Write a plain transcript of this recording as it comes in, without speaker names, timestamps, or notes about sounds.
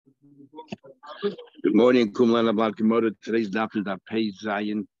Good morning, Kumlan Abad Gemara. Today's daf is daf Pei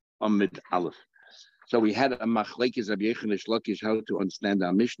Zayin Amid Aleph. So we had a machlekes Rabbi Yechon Lakish how to understand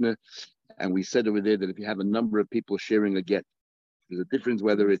our Mishnah, and we said over there that if you have a number of people sharing a get, there's a difference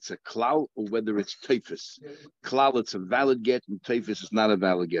whether it's a klal or whether it's teifus. Klal, it's a valid get, and teifus is not a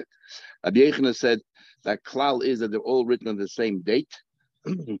valid get. Rabbi Yechon said that klal is that they're all written on the same date.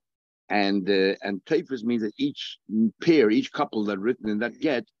 And teifus means that each pair, each couple that written in that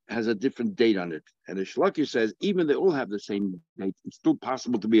get has a different date on it. And the Shlaki says even they all have the same date, it's still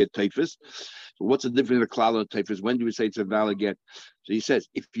possible to be a teifus. So what's the difference in a klal and a teifus? When do we say it's a valid get? So he says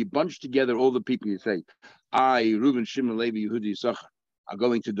if you bunch together all the people, you say, I, Reuben, Shimon, Levi, Yehudi, Yisachar, are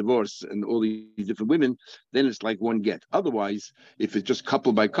going to divorce and all these different women, then it's like one get. Otherwise, if it's just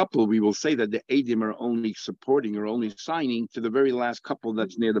couple by couple, we will say that the Eidim are only supporting or only signing to the very last couple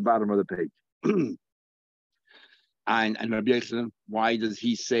that's near the bottom of the page. and Rabbi Yechon, why does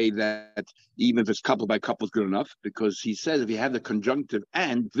he say that even if it's couple by couple is good enough? Because he says if you have the conjunctive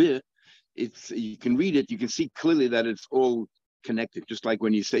and the, it's you can read it, you can see clearly that it's all connected, just like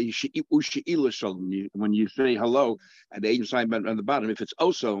when you say when you say hello and the agent sign on the bottom, if it's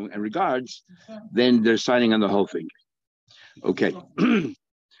also and regards, then they're signing on the whole thing. Okay.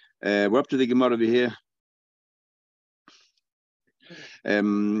 We're up to the Gemara over here.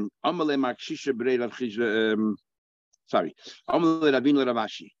 It's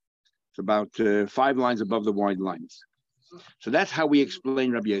about 5 lines above the wide lines. So that's how we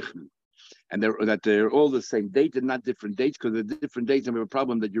explain Rabbi Yechon. And they're all the same date and not different dates, because the different dates and we have a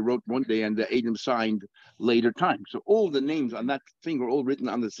problem that you wrote one day and the Adam signed later time. So all the names on that thing are all written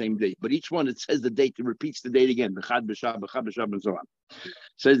on the same date, but each one it says the date, it repeats the date again, b'chad b'shab, and so on.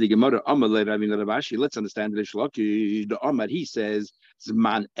 Says the Gemara, let's understand the Shlaki. The Amar, he says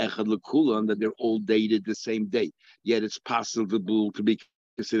Zman echad l'kulan, that they're all dated the same date, yet it's possible to be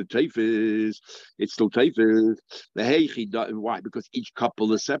considered teifus. It's still teifus. Why? Because each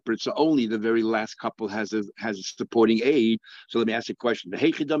couple is separate, so only the very last couple has a supporting aid. So let me ask you a question. The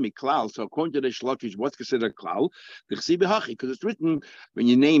heichidami klal. So according to the Shlokish, what's considered klal? Because it's written when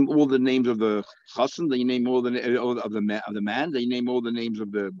you name all the names of the chassan, then you name all the of the man, then you name all the names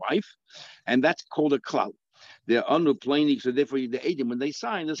of the wife, and that's called a klal. They're unplaning, so therefore the Eidim, when they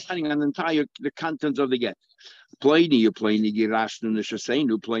sign, they're signing on the contents of the get. Pliny, Girashnu,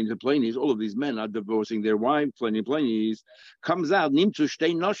 Neshasenu, Pliny, all of these men are divorcing their wives, Pliny, comes out, Nimtu,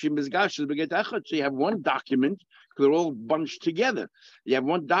 Shtei Noshim, Bezgashas, Beget Echad. So you have one document, because they're all bunched together. You have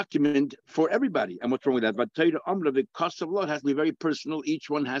one document for everybody. And what's wrong with that? But Torah Amra, the cost of law has to be very personal. Each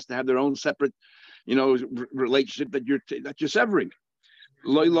one has to have their own separate, relationship that you're severing.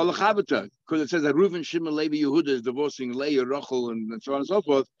 Because it says that Reuven, Shimon, Levi, Yehuda is divorcing Leah, Rachel, and so on and so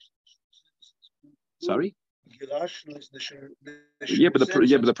forth. Sorry? Yeah, but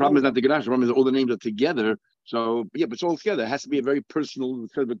the problem is not the Gerash. The problem is all the names are together. So, yeah, but it's all together. It has to be a very personal,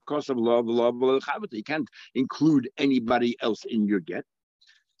 because of law, the law of Chavata. You can't include anybody else in your get.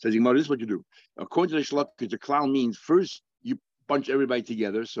 Says Gemara, this is what you do. According to the Shlok, the klal means first you bunch everybody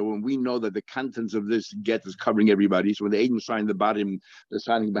together. So when we know that the contents of this get is covering everybody, so when the agent signs the bottom, they're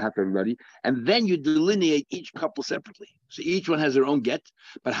signing on behalf of everybody, and then you delineate each couple separately. So each one has their own get.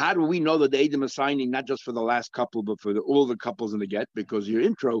 But how do we know that the agent is signing not just for the last couple, but for all the couples in the get? Because your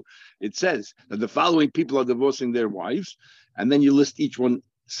intro, it says that the following people are divorcing their wives, and then you list each one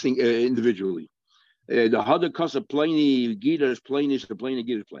individually. The Hada Kasa Pliny, Gita is Plainis, the Pliny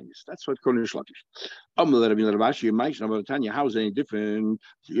Gita is Plainis. That's what Kornish Lakish. How is it any different?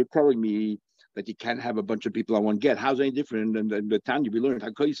 So you're telling me that you can't have a bunch of people on one get. How's it any different? And the Tanya we learned,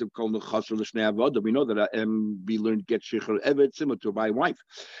 we know that we learned get Shechar Evet similar to my wife.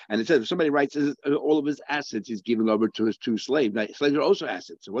 And it says if somebody writes all of his assets he's giving over to his 2 slaves. Now, slaves are also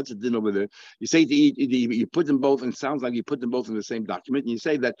assets. So what's the din over there? You say you put them both, and it sounds like you put them both in the same document, and you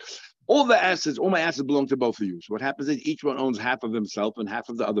say that all my assets belong to both of you. So what happens is each one owns half of himself and half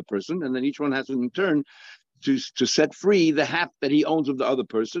of the other person, and then each one has to in turn to set free the half that he owns of the other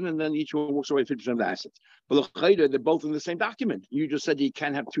person, and then each one walks away 50% of the assets. But they're both in the same document. You just said you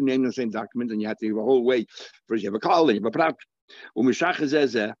can't have 2 names in the same document, and you have to give a whole way. First you have a call, then you have a prat.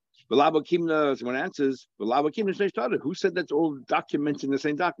 Someone answers, who said that's all documents in the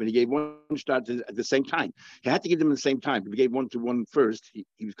same document? He gave one start at the same time. He had to give them at the same time. If he gave one to one first,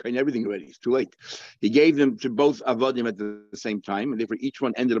 he was cutting everything already. It's too late. He gave them to both Avadim at the same time, and therefore each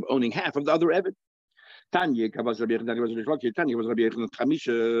one ended up owning half of the other Evid. Tanya, was Rabbi Yechon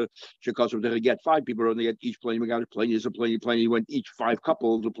Chamisha, she get 5 people only get each plane. We got plenty. Went each 5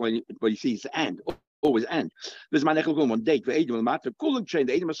 couples, but you see, it's and. Always and. This is my one date. The Eidim matter. Cooling chain.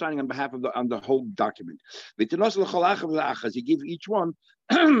 The Eidim are signing on behalf of the whole document. He give each one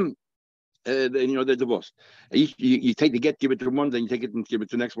they're divorced. You take the get, give it to one, then you take it and give it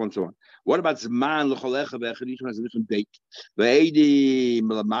to the next one, so on. What about Zman l'cholecha v'echad? Each one has a different date. Ve'edi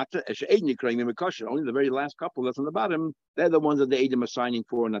melamata eshe'edin yikrayim imekosher. Only the very last couple that's on the bottom, they're the ones that the edim are signing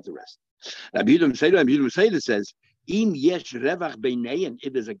for, not the rest. Rabbi Yehuda says, im yesh revach beinein,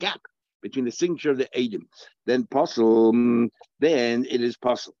 if there's a gap between the signature of the edim, then possible, then it is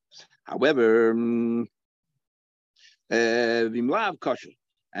possible. However, v'imlav kosher.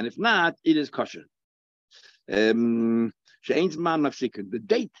 And if not, it is kosher. The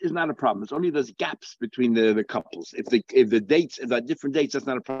date is not a problem. It's only those gaps between the couples. If the dates, if there are different dates, that's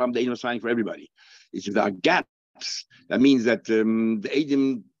not a problem. The Eidim are signing for everybody. If there are gaps, that means that the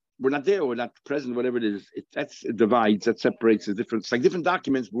Eidim were not there or not present, whatever it is. It divides, that separates the different. It's like different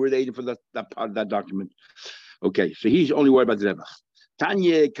documents. We're the Eidim for that part of that document. Okay, so he's only worried about the Zevach.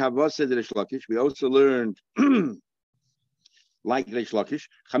 Tanya Kavose de Reish Lakish. We also learned. Like Reish Lakish,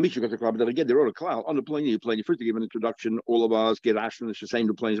 Chamisha got the club that again they wrote a klal on the plane. First to give an introduction, all of us get Ashton the same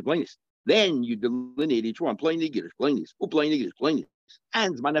to planes. Then you delineate each one, plain English,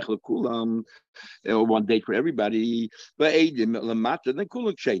 and Manechel Kulam, one date for everybody, but Eidim Lamata, then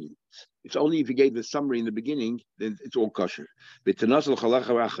Kulam Shading. It's only if you gave the summary in the beginning, then it's all kosher. Zman l'cholech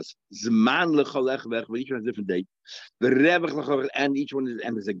v'ech, each one has a different date. The revach l'cholech, and each one is,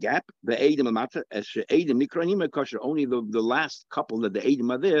 and there's a gap. The Eidim Lamata, as Eidim Nikranim kosher. Only the last couple that the Eidim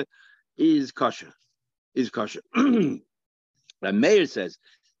are there is kosher. The mayor says,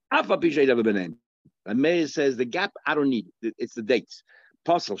 the mayor says the gap I don't need. It's the dates.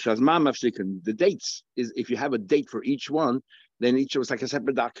 Apostle Shazman Mafshikan. The dates is if you have a date for each one, then each was like a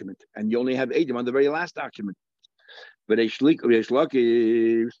separate document, and you only have Eidim on the very last document. But according to Reish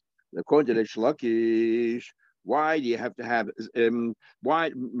Lakish, why do you have to have?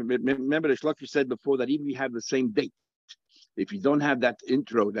 Why? Remember, Reish Lakish said before that even if you have the same date, if you don't have that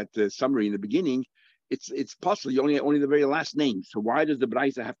intro, that summary in the beginning, it's possible you only the very last name. So why does the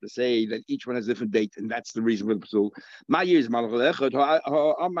Braisa have to say that each one has a different date? And that's the reason for the Pasul. My year is Reish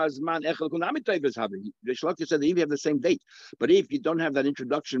Lakish said that if you have the same date, but if you don't have that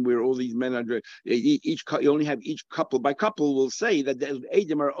introduction where all these men are, you only have each couple by couple will say that the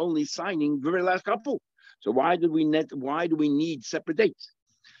Eidim are only signing the very last couple. So why do we need separate dates?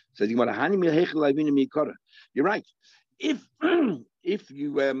 So you're right. If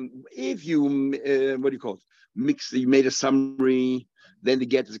you what do you call it? You made a summary, then the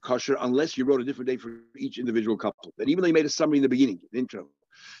get is kosher, unless you wrote a different date for each individual couple. But even though you made a summary in the beginning, the intro,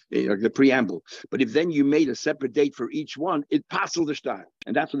 the preamble, but if then you made a separate date for each one, it passes the star,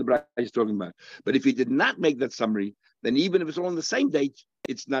 and that's what the Braisa is talking about. But if you did not make that summary, then even if it's all on the same date,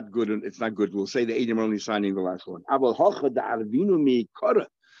 it's not good. It's not good. We'll say the Eidim are only signing the last one.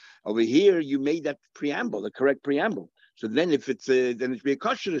 Over here, you made that preamble, the correct preamble. So then, if it's then it's be a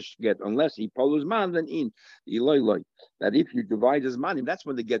kosherish get, unless he follows man, then in that if you divide his money, that's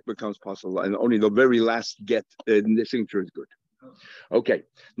when the get becomes possible, and only the very last get in the signature is good. Okay,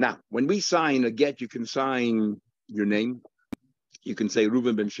 now when we sign a get, you can sign your name, you can say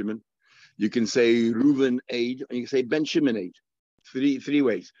Reuven ben Shimon, you can say Reuven Eid, and you can say Ben Shimon Eid. Three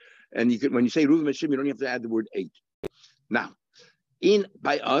ways, and you can when you say Reuven ben Shimon, you don't have to add the word Eid. Now.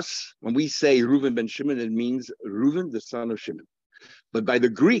 By us, when we say Reuven ben Shimon, it means Reuven, the son of Shimon. But by the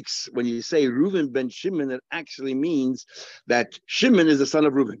Greeks, when you say Reuven ben Shimon, it actually means that Shimon is the son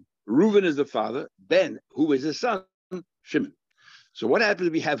of Reuven. Reuven is the father. Ben, who is his son, Shimon. So what happens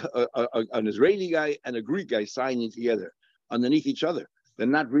if we have an Israeli guy and a Greek guy signing together underneath each other? They're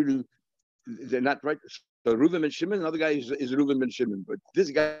not right. So Reuven ben Shimon, another guy is Reuven ben Shimon, but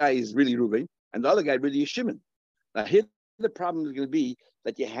this guy is really Reuven, and the other guy really is Shimon. Now here the problem is going to be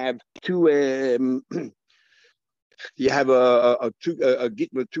that you have two a git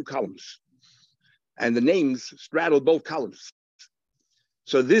with two columns, and the names straddle both columns.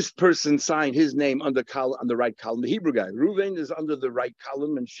 So this person signed his name on the right column. The Hebrew guy, Reuven, is under the right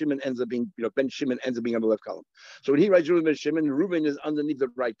column, and Shimon ends up being, Ben Shimon ends up being on the left column. So when he writes Reuven ben Shimon, Reuven is underneath the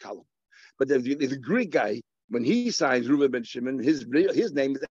right column. But the Greek guy, when he signs Reuven ben Shimon, his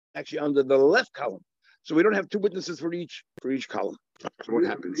name is actually under the left column. So we don't have two witnesses for each column. So what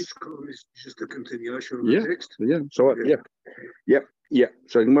happens? Each column is just a continuation of the text. Yeah. So what? Yeah.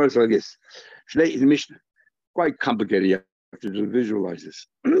 So the Gemara is like this. Today is Mishnah. Quite complicated. You have to visualize this.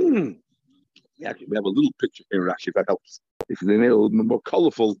 Actually, we have a little picture here, actually, if that helps. If they made it a little bit more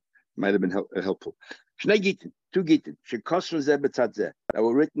colorful, it might have been helpful. Shnei Gittin, two Gittin, Shekosra Zeh B'tzad Zeh, that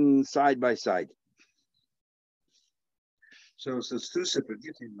were written side by side. So it's two separate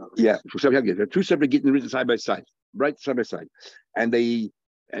Gittin. Yeah, two separate Gittin written side by side, right side by side, and they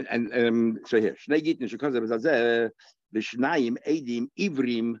so here Shnei Gittin Shekosra B'tzad Zeh, the Shnayim Eidim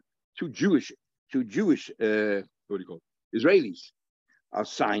Ivrim, two Jewish, what do you call it? Israelis are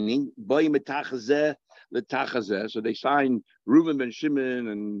signing by metachazeh letachazeh. So they sign Reuven ben Shimon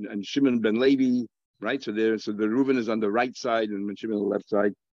and Shimon ben Levi, right? So the Reuven is on the right side and ben Shimon on the left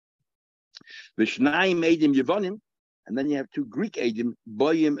side. Vishnayim Eidim Yevonim, and then you have two Greek Eidim,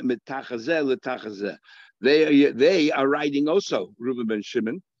 Boyim metachazeh letachazeh. They are writing also Reuven ben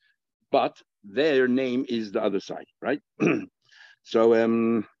Shimon, but their name is the other side, right? So what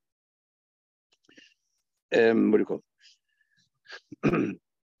do you call it?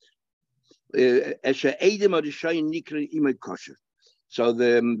 So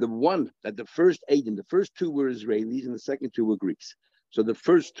the one that the first Eidim, the first two were Israelis and the second two were Greeks. So the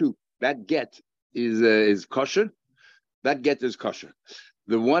first two, that get is kosher. That get is kosher.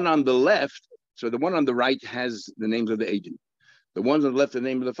 The one on the left, so the one on the right has the names of the Eidim. The ones on the left, the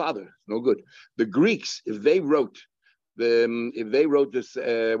name of the father. No good. The Greeks, if they wrote this,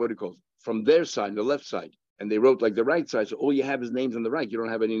 what do you call it? From their side, the left side, and they wrote like the right side, so all you have is names on the right. You don't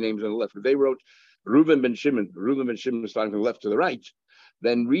have any names on the left. If they wrote Reuven ben Shimon is starting from the left to the right,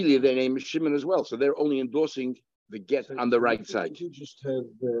 then really their name is Shimon as well. So they're only endorsing the get on the right side. You just have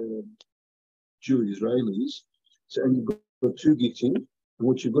Jewish Israelis, so and you got two Gittin.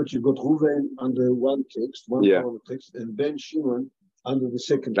 What you got Reuven under one text, part of the text, and Ben Shimon under the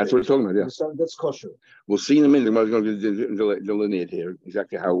second. That's text. What we're talking about, yeah. That's kosher. We'll see in a minute. I'm going to delineate here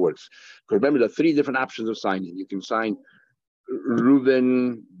exactly how it works. Because remember, there are three different options of signing. You can sign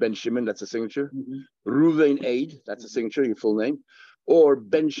Reuven Ben Shimon, that's a signature. Mm-hmm. Reuven Eid, that's a signature, your full name. Or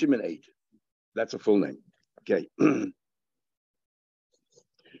Ben Shimon Eid, that's a full name. Okay.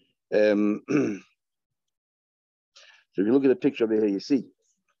 So if you look at the picture over here, you see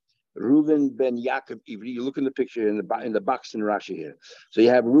Reuven ben Yaakov Ivri. You look in the picture in the box in Rashi here. So you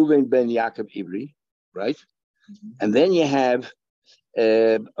have Reuven ben Yaakov Ivri, right? Mm-hmm. And then you have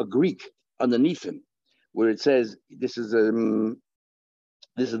a Greek underneath him, where it says this is the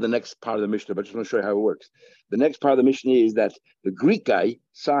next part of the Mishnah, but I just want to show you how it works. The next part of the Mishnah is that the Greek guy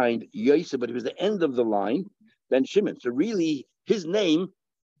signed Yosef, but it was the end of the line, Ben Shimon. So really, his name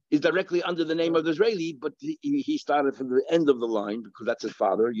is directly under the name of the Israeli, but he started from the end of the line because that's his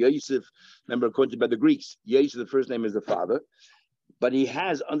father. Yosef, remember, according to the Greeks, Yosef, the first name is the father, but he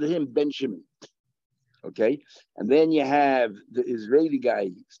has under him Ben Shimon. Okay, and then you have the Israeli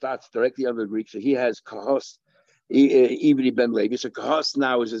guy starts directly under the Greek, so he has Kahos Ivri ben Levi. So Kahos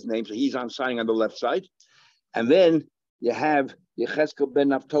now is his name, so he's signing on the left side, and then you have Yecheskel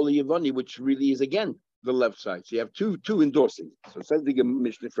ben Naftali Yevoni, which really is again the left side. So you have two endorsing. So it says the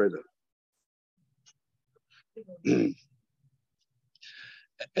Mishnah further. What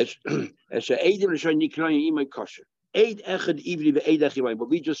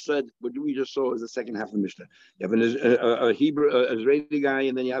we just saw is the second half of the Mishnah. You have a Hebrew, Israeli guy,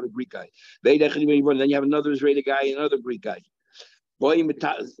 and then you have a Greek guy. Then you have another Israeli guy and another Greek guy.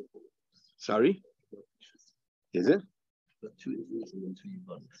 Sorry? Is it?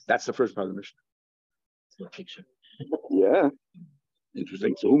 That's the first part of the Mishnah. Picture. Yeah.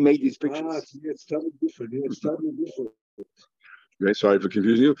 Interesting. So who made these pictures? It's totally different. It's totally different. Very sorry for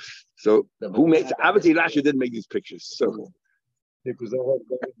confusing you. So who made obviously Rashi didn't make these pictures. So because I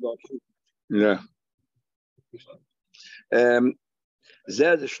yeah. They're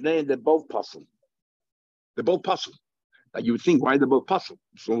both puzzle. They're both puzzle. You would think, why they're both puzzle?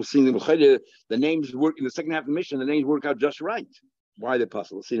 So we're seeing the names work in the second half of the mission, the names work out just right. Why the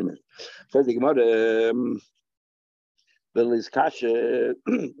puzzle? We'll see in a minute. Says the Gemara, in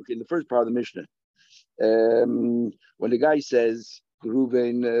the first part of the Mishnah, when the guy says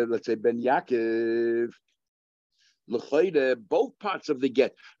Reuven, let's say Ben Yaakov, both parts of the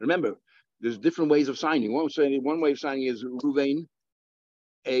get. Remember, there's different ways of signing. One way of signing is Reuven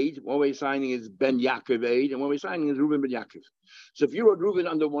Eid. One way of signing is Ben Yaakov Eid, and one way of signing is Reuven Ben Yaakov. So if you wrote Reuven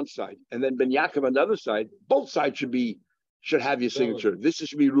on the one side and then Ben Yaakov on the other side, both sides should have your signature. This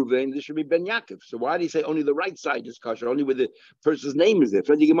should be Reuven, this should be Ben Yaakov. So why do you say only the right side is kosher, only where the person's name is there?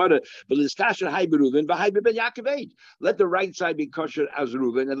 Let the right side be kosher as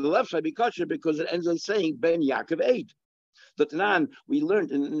Reuven, and the left side be kosher because it ends on saying Ben Yaakov Eid. The Tanan, we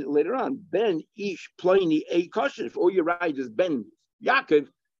learned later on, Ben Ish Ploini Eid kosher. If all you write is Ben Yaakov,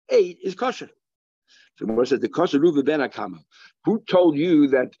 Eid is kosher. So Gemara says the kosher Reuven ben Akama. Who told you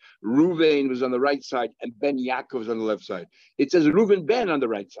that Reuven was on the right side and Ben Yaakov was on the left side? It says Reuven ben on the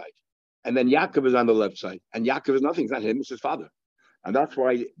right side, and then Yaakov is on the left side. And Yaakov is nothing; it's not him; it's his father, and that's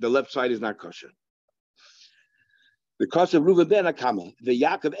why the left side is not kosher. The kosher Reuven ben Akama, the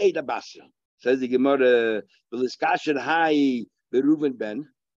Yaakov Eid Abasa. Says the Gemara, the Liskasher Hai the Reuven ben.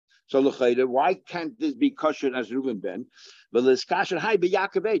 So why can't this be kosher as Reuben ben? Well, it's kosher. Hi, be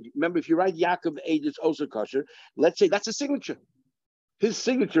Yaakov Eid. Remember, if you write Yaakov Eid, it's also kosher. Let's say that's a signature. His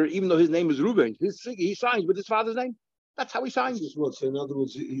signature, even though his name is Reuben, he signs with his father's name. That's how he signs. This is what. So in other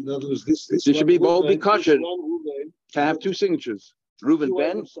words, this should be both be kosher. Can have two signatures. Reuben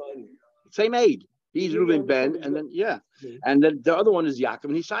ben, same Eid. He's Reuben ben, and then and then the other one is Yaakov,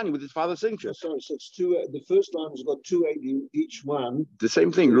 and he's signing with his father's signature. So it's two. The first line has got two AD each one. The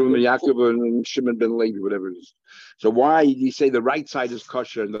same thing, Reuben Yaakov and Shimon ben Levi, whatever it is. So why do you say the right side is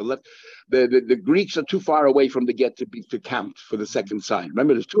kosher and the left? The Greeks are too far away from the get to count for the second side.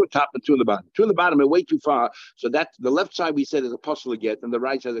 Remember, there's two at the top and two on the bottom. Two on the bottom are way too far. So that the left side we said is a apostle get, and the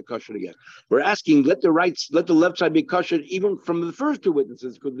right side is a kosher get. We're asking let the left side be kosher even from the first two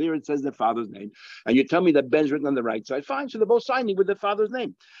witnesses, because there it says the father's name, and you tell me that Ben's written on the right side. Fine, so they're both signing with the father's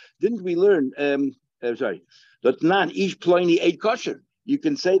name. Didn't we learn? That not each pliny ate kosher. You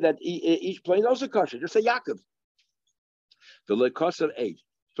can say that each plane also kosher. Just say Yaakov. The lekosser ate.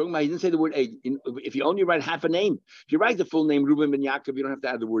 Talking about, he didn't say the word ate. If you only write half a name, if you write the full name Reuben ben Yaakov, you don't have to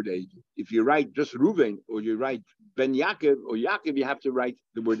add the word ate. If you write just Reuben or you write ben Yaakov or Yaakov, you have to write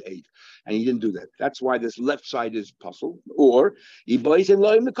the word ate. And he didn't do that. That's why this left side is puzzle. Or he boys in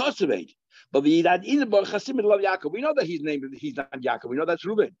loim the kosser ate. But we know that he's named. He's not Yaakov. We know that's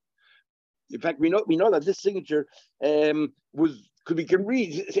Reuben. In fact, we know that this signature could we can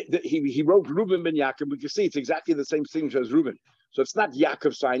read. He wrote Reuben ben Yaakov. We can see it's exactly the same signature as Reuben. So it's not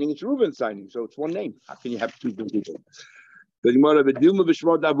Yaakov signing; it's Reuben signing. So it's one name. How can you have two people?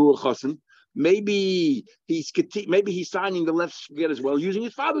 Maybe he's signing the left get as well using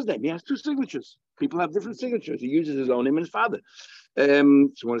his father's name. He has two signatures. People have different signatures. He uses his own name and his father. So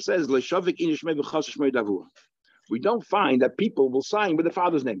when it says we don't find that people will sign with the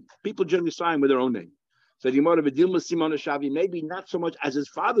father's name. People generally sign with their own name. So maybe not so much as his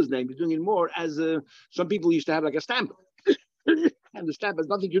father's name, he's doing it more as some people used to have like a stamp. And the stamp has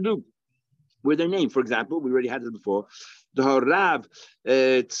nothing to do with their name. For example, we already had this before. The Rav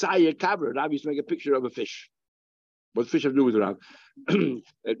Tzayer Kavra, Rav used to make a picture of a fish. What fish have to do with Rav? In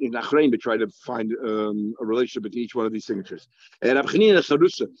Achrein, they try to find a relationship between each one of these signatures. Rav Chanina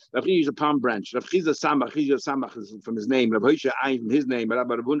Charusa, Rav Chanina is a palm branch. Rav Chiza Samach is from his name. Rav Hoysha Ayin from his name. Rav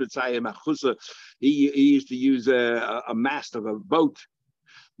Rabunda Tzayer Machusa, he used to use a mast of a boat.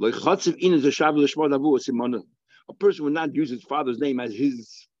 A person would not use his father's name as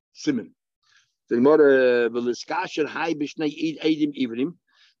his simon.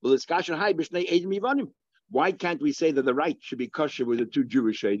 Why can't we say that the right should be kosher with the two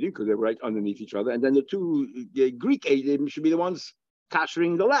Jewish Eidim, because they're right underneath each other, and then the two Greek Eidim should be the ones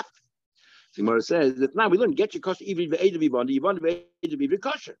koshering the left? The Gemara says that now we learn get your kosher even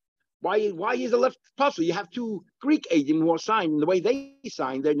kosher. Why is the left possible? You have two Greek Eidim who are signed, and the way they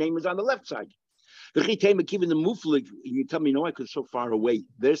sign, their name is on the left side. The Chitem the muflig, you tell me no, because it's so far away.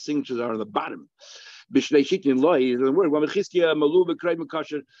 Their signatures are on the bottom. As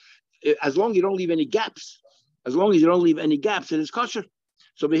long as you don't leave any gaps, it is kosher.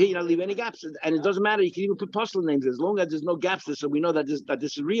 So here you don't leave any gaps, and it doesn't matter. You can even put postal names as long as there's no gaps. So we know that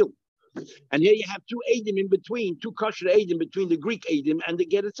this is real. And here you have two Eidim in between, two kosher Eidim between the Greek Eidim and the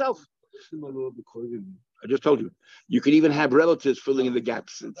get itself. I just told you. You could even have relatives filling in the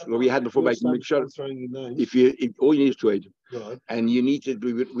gaps. It's what we had before by Mikshar. If all you need is two Eidim, right. And you need to.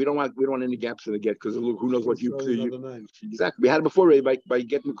 We don't want any gaps in the get, because who knows what you exactly. We had it before by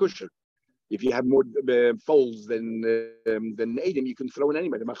getting Kusher. If you have more folds than Eidim, you can throw in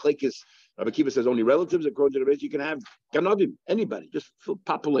anybody. The Machlekes, Rabbi Kiva says only relatives. According to the rest, you can have Ganadim, anybody, just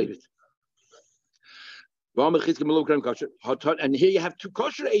populate it. And here you have two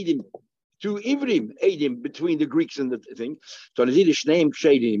kosher Eidim, two Ivrim Eidim between the Greeks and the thing. So the Yiddish name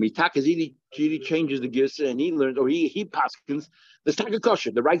Shadim, he changes the Gisa, and he learns, or he paskins the Taka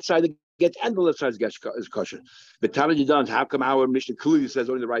kosher, the right side get and the left side is kosher. But how come our Mishnah clearly says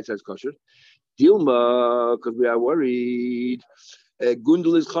only the right side is kosher? Dilma, because we are worried.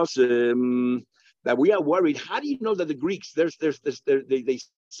 Gundel is chosim. That we are worried. How do you know that the Greeks they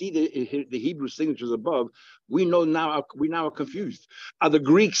see the Hebrew signatures above? We now are confused. Are the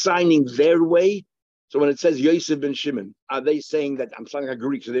Greeks signing their way? So when it says Yosef ben Shimon, are they saying that I'm signing a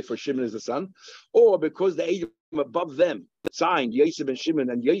Greek, so therefore Shimon is the son? Or because the Edom above them signed Yosef ben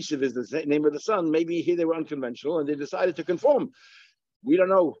Shimon and Yosef is the name of the son, maybe here they were unconventional and they decided to conform. We don't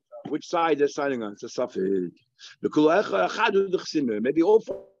know which side they're signing on. It's a suffix. Maybe all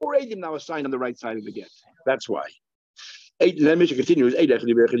four Edom now are signed on the right side of the get. That's why. Then Mishnah continues. Why do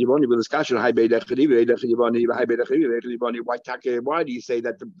you say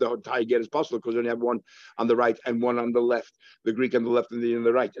that the entire get is possible? Because you only have one on the right and one on the left, the Greek on the left and the on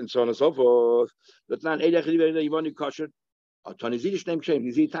the right, and so on and so forth. That's not kosher.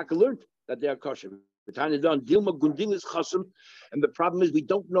 Taka learned that they are kosher. And the problem is we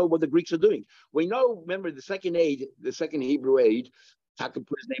don't know what the Greeks are doing. We know, remember, the second Hebrew aid, Taka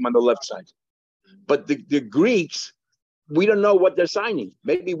put his name on the left side. But the Greeks, we don't know what they're signing.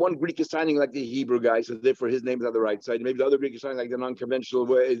 Maybe one Greek is signing like the Hebrew guy, so therefore his name is on the right side. Maybe the other Greek is signing like the non-conventional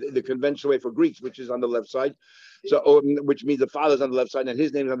way, the conventional way for Greeks, which is on the left side. So, which means the father's on the left side and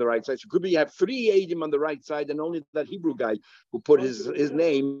his name is on the right side. So could be you have three Eidim on the right side and only that Hebrew guy who put his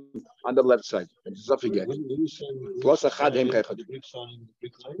name on the left side. Plus a Chad Hem Chechad.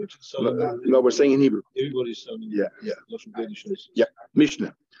 No, we're saying in Hebrew. Everybody's signing. Yeah.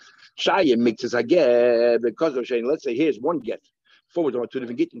 Mishnah. Shaya mixes again because of Shane. Let's say here's one get. Forward on two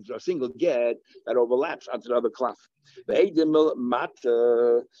different gittins, a single get that overlaps onto the other cloth. The Eidim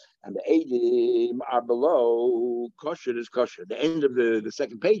matter and the Eidim are below. Kosher is kosher. The end of the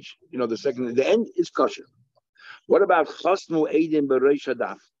second page, the end is kosher. What about Chosmu Eidim Bereish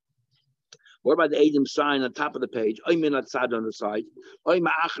Daf? What about the Eidim sign on top of the page? Oymin Atzad on the side.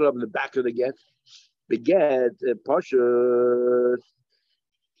 Oyma Achra on the back of the get. The get kosher.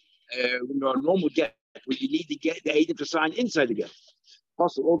 Normal get, where you need to get the Eidim to sign inside the get.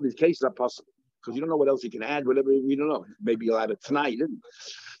 Possible, all these cases are possible because you don't know what else you can add, whatever you don't know. Maybe you'll add it tonight.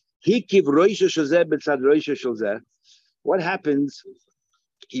 He give What happens?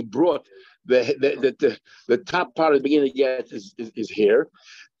 He brought the top part of the beginning of the get is here,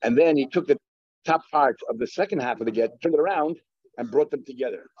 and then he took the top part of the second half of the get, turned it around, and brought them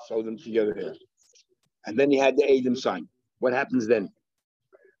together, sewed them together here, and then he had the Eidim sign. What happens then?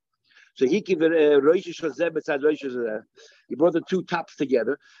 So he gave it he brought the two tops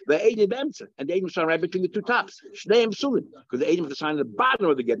together. The Eidim Emtzer, and the Eidim sign right between the two tops. Shneim Sulim, because the Eidim is the sign at the bottom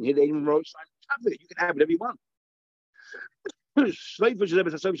of the get, and here the Eidim wrote sign at the top of it. You can have whatever you want.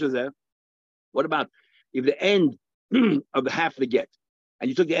 What about if the end of the half of the get, and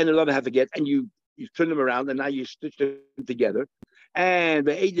you took the end of the other half of the get, and you turn them around, and now you stitch them together. And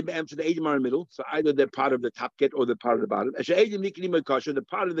the Eidim Emtzer, the Eidim are in the middle, so either they're part of the top get or they're part of the bottom. The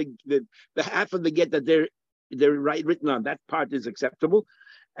part of the half of the get that they're written on, that part is acceptable,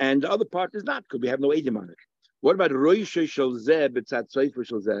 and the other part is not because we have no Eidim on it. What about Rosh Shalzeh B'tzat Sefer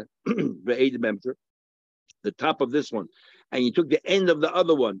Shalzeh, the Eidim Emtzer, the top of this one, and you took the end of the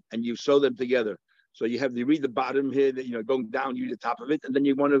other one and you sew them together. So you read the bottom here, going down, you read the top of it, and then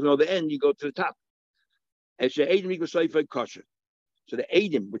you want to know the end, you go to the top. So the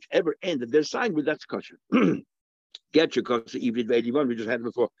Eidim, whichever end that they're signed with, that's kosher. Get your kosher, even the 81, we just had it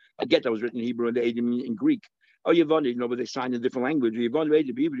before. A get that was written in Hebrew and the Eidim in Greek. Oh, Yavani, but they signed in different language. They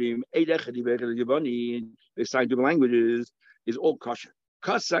signed different languages, is all kosher.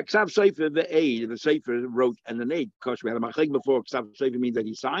 Ksav Sefer, the aid, the Sefer wrote, and the aid kosher. We had a machlik before. Ksav Sefer means that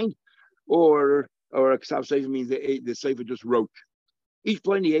he signed, or Ksav Sefer means the Sefer just wrote. Each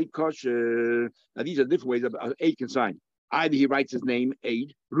plain the aid kosher. Now these are different ways of aid can sign. Either he writes his name,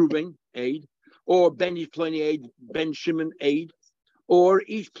 Aid, Reuben, Aid, or Ben Ish Pliny Aid, Ben Shimon Aid, or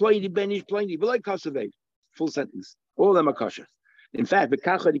Ish Pliny, Ben Ish Pliny, but like Kasav Aid. Full sentence. All of them are kosher. In fact, the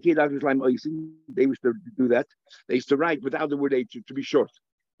Kacha, the Kid, they used to do that. They used to write without the word Aid to be short.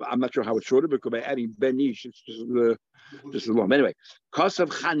 But I'm not sure how it's shorter, because by adding Ben Ish, it's just as long. Anyway,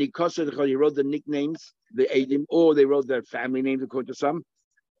 Kasav Chani, he wrote the nicknames, the Aidim, or they wrote their family names according to some.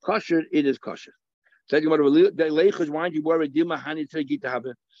 Kosher, it is kosher. If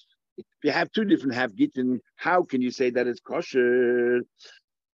you have two different half gittin, how can you say that it's kosher?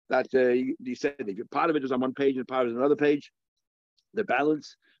 That you said if part of it is on one page and part is on another page, the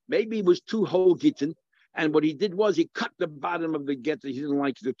balance. Maybe it was two whole gittin, and what he did was he cut the bottom of the get. He didn't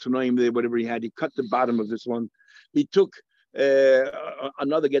like the tunaim there, whatever he had. He cut the bottom of this one. He took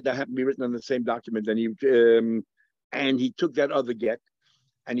another get that happened to be written on the same document, and he took that other get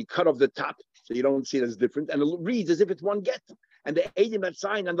and he cut off the top. So you don't see it as different, and it reads as if it's one get. And the Eidim that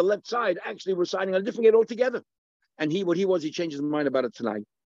signed on the left side actually were signing on a different get altogether. And he changed his mind about it tonight.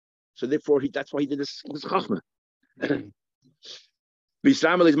 So therefore, that's why he did this chachma.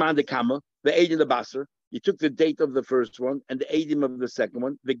 B'Yisrael is man de kama, the Eidim the Basar. He took the date of the first one and the Eidim of the second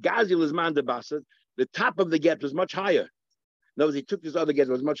one. The Gazil is man de Basar. The top of the get was much higher. In other words, he took this other get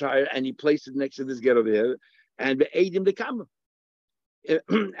that was much higher and he placed it next to this get over here. And the Eidim de kama.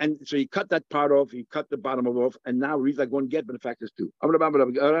 And so he cut that part off, he cut the bottom off, and now reads like one get, but in fact it's two. There's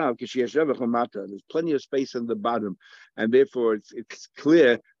plenty of space on the bottom, and therefore it's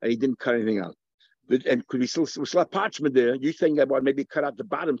clear that he didn't cut anything out. And could we still have parchment there? You think about maybe cut out the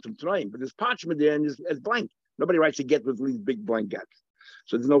bottom from trying, but there's parchment there and it's blank. Nobody writes a get with these big blank gaps.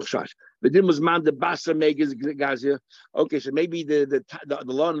 So there's no shot. The din was man the basa megas gazia. Okay, so maybe the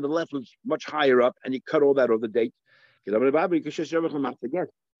line on the left was much higher up, and you cut all that off the date. The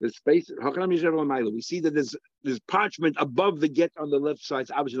space. We see that there's parchment above the get on the left side.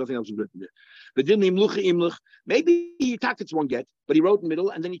 So obviously, nothing else is written there. But then maybe he it's one get, but he wrote in the middle,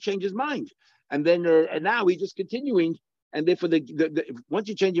 and then he changed his mind, and then and now he's just continuing. And therefore, once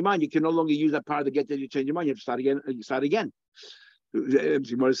you change your mind, you can no longer use that part of the get that you change your mind. You have to start again. You start again.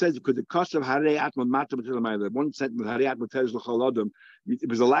 What it says, because the cost of Harei Atma Mata, the one sentence Harei Atma tells L'Chol, it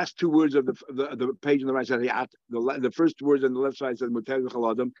was the last two words of the page on the right side. The first words on the left side says Muter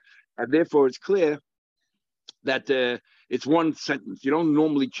L'Chol, and therefore it's clear that it's one sentence. You don't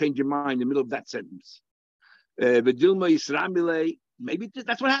normally change your mind in the middle of that sentence. Maybe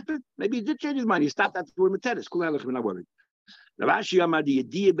that's what happened. Maybe he did change his mind. He stopped at the word Muteris. We're not worried. You could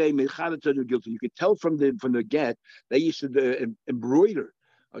tell from the get they used to embroider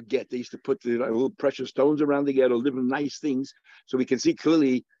a get. They used to put the little precious stones around the get or different nice things, so we can see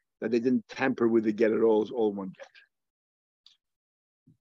clearly that they didn't tamper with the get at all. It's all one get.